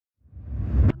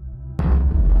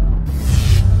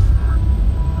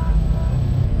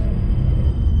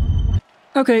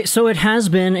Okay, so it has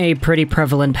been a pretty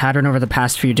prevalent pattern over the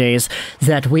past few days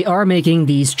that we are making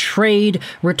these trade,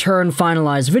 return,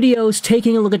 finalize videos,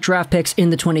 taking a look at draft picks in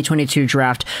the 2022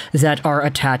 draft that are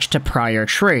attached to prior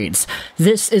trades.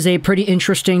 This is a pretty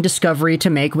interesting discovery to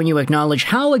make when you acknowledge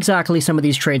how exactly some of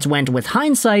these trades went with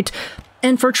hindsight,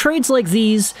 and for trades like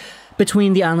these,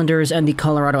 between the Islanders and the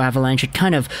Colorado Avalanche, it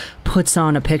kind of puts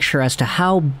on a picture as to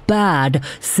how bad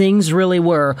things really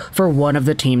were for one of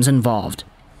the teams involved.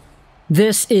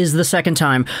 This is the second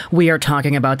time we are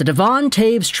talking about the Devon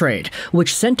Toews trade,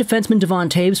 which sent defenseman Devon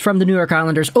Toews from the New York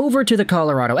Islanders over to the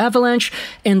Colorado Avalanche,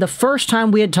 and the first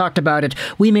time we had talked about it,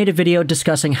 we made a video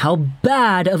discussing how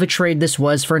bad of a trade this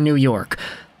was for New York.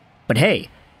 But hey,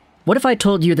 what if I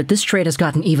told you that this trade has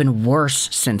gotten even worse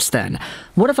since then?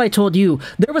 What if I told you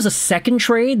there was a second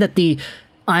trade that the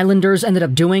Islanders ended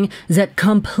up doing that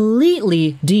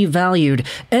completely devalued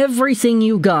everything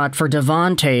you got for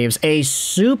Devon Toews, a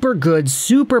super good,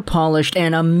 super polished,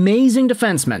 and amazing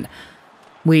defenseman?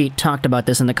 We talked about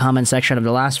this in the comment section of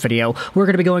the last video. We're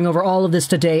going to be going over all of this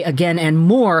today again and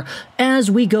more as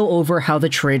we go over how the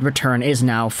trade return is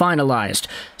now finalized.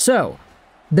 So,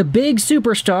 the big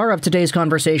superstar of today's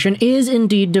conversation is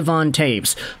indeed Devon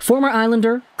Toews. Former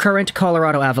Islander, current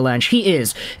Colorado Avalanche. He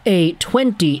is a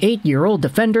 28-year-old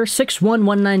defender, 6'1",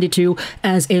 192,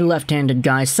 as a left-handed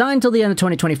guy, signed till the end of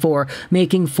 2024,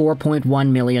 making $4.1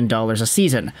 million a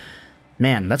season.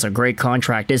 Man, that's a great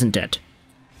contract, isn't it?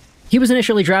 He was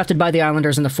initially drafted by the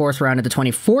Islanders in the 4th round of the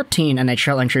 2014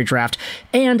 NHL Entry Draft,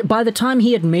 and by the time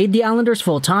he had made the Islanders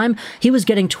full-time, he was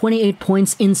getting 28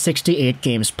 points in 68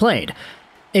 games played.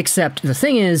 Except the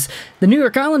thing is, the New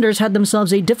York Islanders had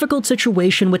themselves a difficult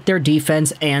situation with their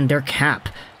defense and their cap.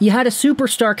 You had a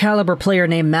superstar caliber player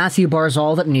named Matthew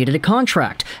Barzal that needed a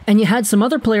contract, and you had some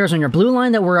other players on your blue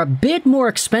line that were a bit more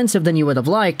expensive than you would have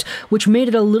liked, which made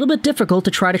it a little bit difficult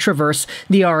to try to traverse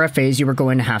the RFAs you were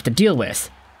going to have to deal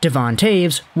with. Devon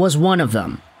Toews was one of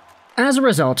them. As a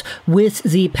result, with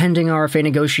the pending RFA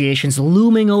negotiations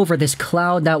looming over this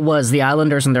cloud that was the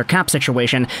Islanders and their cap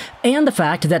situation, and the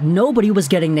fact that nobody was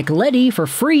getting Nick Leddy for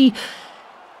free,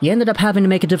 you ended up having to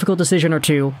make a difficult decision or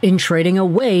two in trading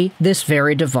away this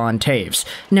very Devon Toews.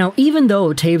 Now, even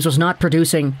though Toews was not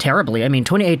producing terribly,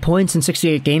 28 points in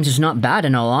 68 games is not bad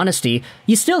in all honesty,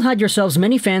 you still had yourselves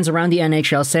many fans around the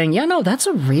NHL saying, yeah, no, that's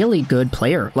a really good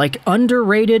player. Like,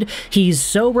 underrated, he's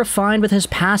so refined with his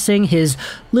passing, his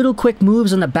little quick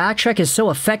moves on the back check is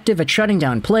so effective at shutting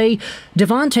down play.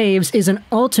 Devon Toews is an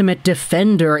ultimate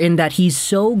defender in that he's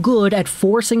so good at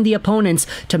forcing the opponents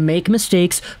to make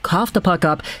mistakes, cough the puck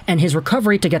up, and his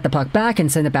recovery to get the puck back and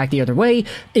send it back the other way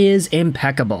is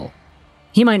impeccable.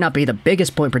 He might not be the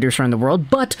biggest point producer in the world,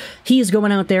 but he's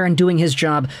going out there and doing his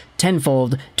job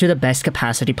tenfold to the best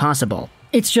capacity possible.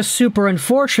 It's just super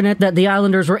unfortunate that the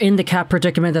Islanders were in the cap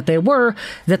predicament that they were,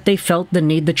 that they felt the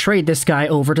need to trade this guy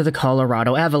over to the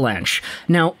Colorado Avalanche.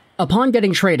 Now, upon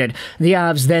getting traded, the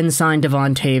Avs then signed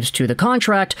Devon Toews to the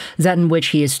contract, that in which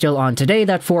he is still on today,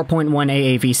 that 4.1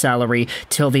 AAV salary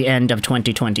till the end of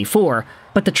 2024.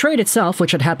 But the trade itself,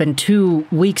 which had happened 2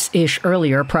 weeks-ish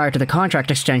earlier prior to the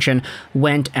contract extension,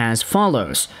 went as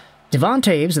follows. Devon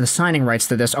Toews, the signing rights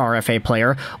to this RFA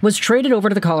player, was traded over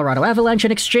to the Colorado Avalanche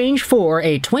in exchange for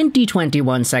a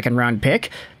 2021 second-round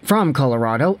pick from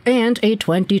Colorado and a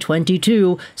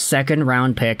 2022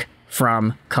 second-round pick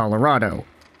from Colorado.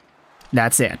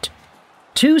 That's it.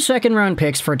 2 second-round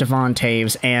picks for Devon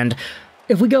Toews, and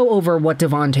if we go over what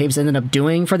Devon Toews ended up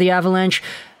doing for the Avalanche,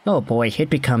 oh boy, it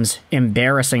becomes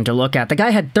embarrassing to look at. The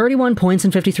guy had 31 points in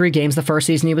 53 games the first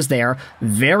season he was there.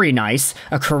 Very nice.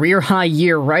 A career-high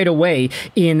year right away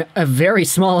in a very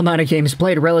small amount of games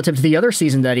played relative to the other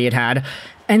season that he had had.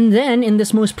 And then, in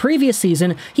this most previous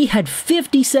season, he had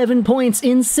 57 points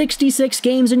in 66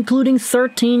 games, including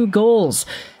 13 goals.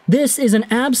 This is an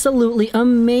absolutely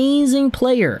amazing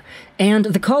player, and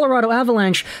the Colorado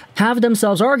Avalanche have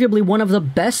themselves arguably one of the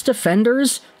best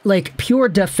defenders, like pure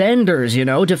defenders, you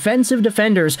know, defensive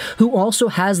defenders, who also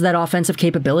has that offensive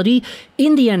capability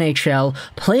in the NHL,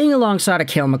 playing alongside of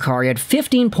Cale Makar. He had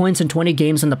 15 points in 20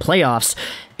 games in the playoffs,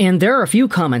 and there are a few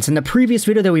comments in the previous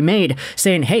video that we made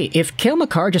saying, hey, if Cale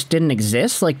Makar just didn't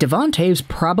exist, like, Devon Toews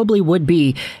probably would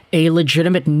be a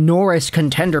legitimate Norris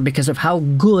contender because of how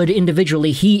good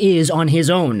individually he is on his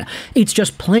own. It's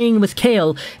just playing with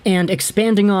Cale and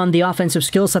expanding on the offensive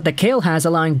skill set that Cale has,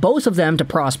 allowing both of them to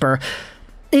prosper.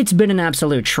 It's been an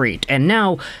absolute treat, and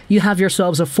now you have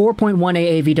yourselves a 4.1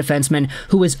 AAV defenseman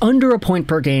who is under a point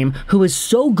per game, who is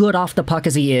so good off the puck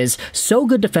as he is, so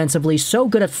good defensively, so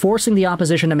good at forcing the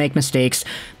opposition to make mistakes,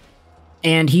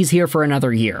 and he's here for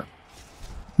another year.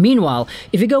 Meanwhile,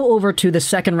 if you go over to the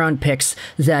second-round picks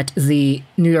that the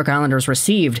New York Islanders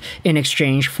received in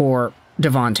exchange for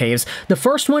Devon Toews, the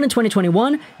first one in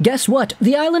 2021, guess what?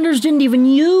 The Islanders didn't even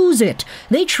use it.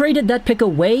 They traded that pick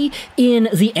away in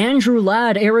the Andrew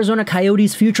Ladd Arizona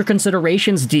Coyotes future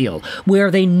considerations deal,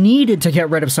 where they needed to get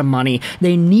rid of some money.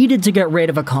 They needed to get rid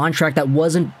of a contract that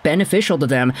wasn't beneficial to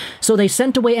them, so they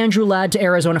sent away Andrew Ladd to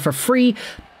Arizona for free.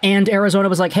 And Arizona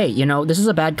was like, hey, you know, this is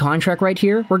a bad contract right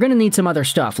here. We're going to need some other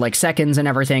stuff, like seconds and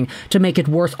everything, to make it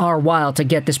worth our while to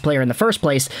get this player in the first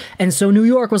place. And so New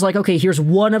York was like, okay, here's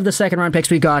one of the second-round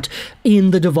picks we got in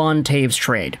the Devon Toews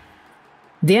trade.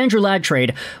 The Andrew Ladd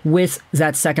trade with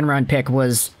that second-round pick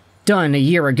was done a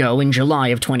year ago in July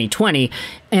of 2020,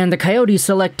 and the Coyotes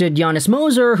selected Giannis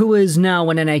Moser, who is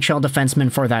now an NHL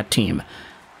defenseman for that team.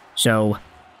 So,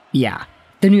 yeah.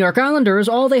 The New York Islanders,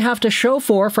 all they have to show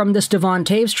for from this Devon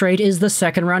Toews trade is the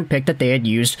second-round pick that they had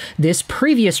used this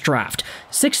previous draft.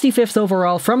 65th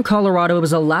overall from Colorado. It was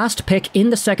the last pick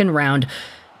in the second round.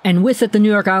 And with it, the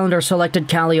New York Islanders selected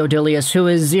Calle Odelius, who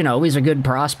is, you know, he's a good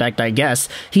prospect, I guess.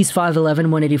 He's 5'11",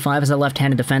 185 as a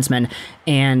left-handed defenseman,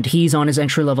 and he's on his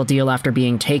entry-level deal after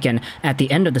being taken at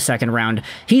the end of the second round.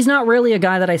 He's not really a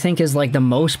guy that I think is, like, the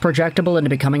most projectable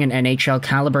into becoming an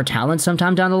NHL-caliber talent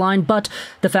sometime down the line, but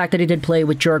the fact that he did play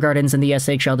with Djurgårdens in the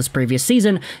SHL this previous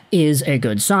season is a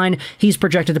good sign. He's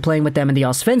projected to playing with them in the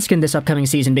Allsvenskan this upcoming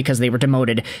season because they were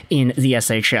demoted in the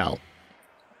SHL.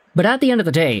 But at the end of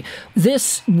the day,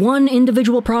 this one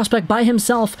individual prospect by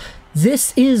himself,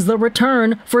 this is the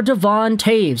return for Devon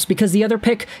Toews, because the other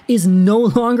pick is no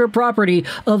longer property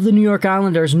of the New York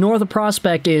Islanders, nor the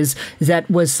prospect is that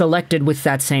was selected with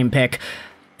that same pick.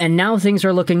 And now things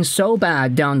are looking so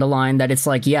bad down the line that it's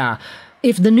like, yeah,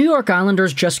 if the New York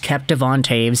Islanders just kept Devon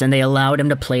Toews and they allowed him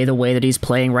to play the way that he's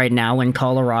playing right now in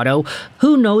Colorado,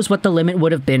 who knows what the limit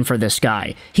would have been for this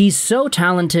guy. He's so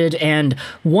talented and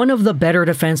one of the better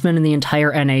defensemen in the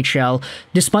entire NHL,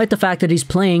 despite the fact that he's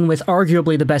playing with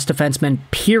arguably the best defenseman,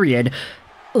 period.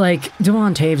 Like,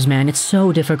 Devon Toews, man, it's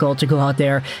so difficult to go out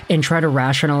there and try to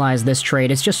rationalize this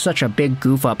trade. It's just such a big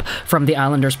goof-up from the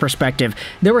Islanders' perspective.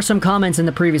 There were some comments in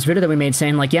the previous video that we made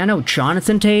saying, like, yeah, no,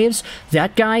 Jonathan Toews,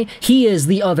 that guy, he is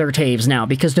the other Toews now,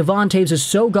 because Devon Toews is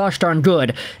so gosh darn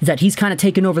good that he's kind of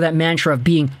taken over that mantra of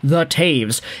being the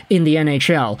Toews in the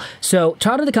NHL. So,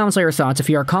 talk in the comments your thoughts. If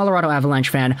you're a Colorado Avalanche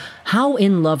fan, how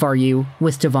in love are you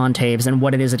with Devon Toews and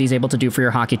what it is that he's able to do for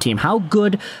your hockey team? How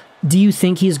good do you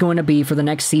think he's going to be for the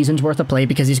next season's worth of play?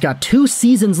 Because he's got 2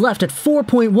 seasons left at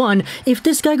 4.1. If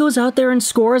this guy goes out there and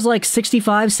scores like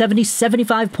 65, 70,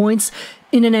 75 points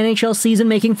in an NHL season,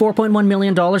 making $4.1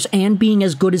 million and being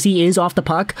as good as he is off the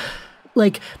puck,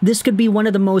 like, this could be one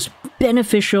of the most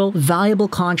beneficial, valuable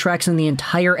contracts in the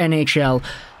entire NHL,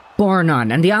 bar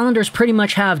none. And the Islanders pretty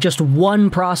much have just one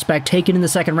prospect taken in the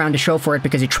second round to show for it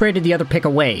because he traded the other pick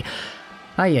away.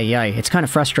 Ay. It's kind of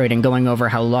frustrating going over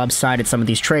how lopsided some of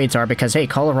these trades are because, hey,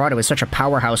 Colorado is such a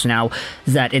powerhouse now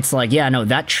that it's like, yeah, no,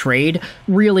 that trade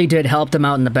really did help them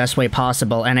out in the best way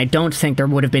possible, and I don't think there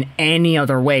would have been any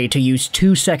other way to use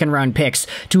 2 second-round picks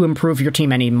to improve your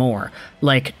team anymore.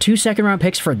 Like, 2 second-round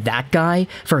picks for that guy?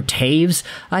 For Toews?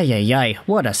 Ay.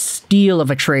 What a steal of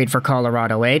a trade for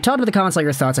Colorado, eh? Talk in the comments, like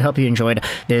your thoughts. I hope you enjoyed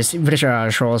this video.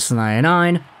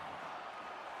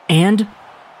 And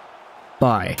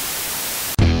bye.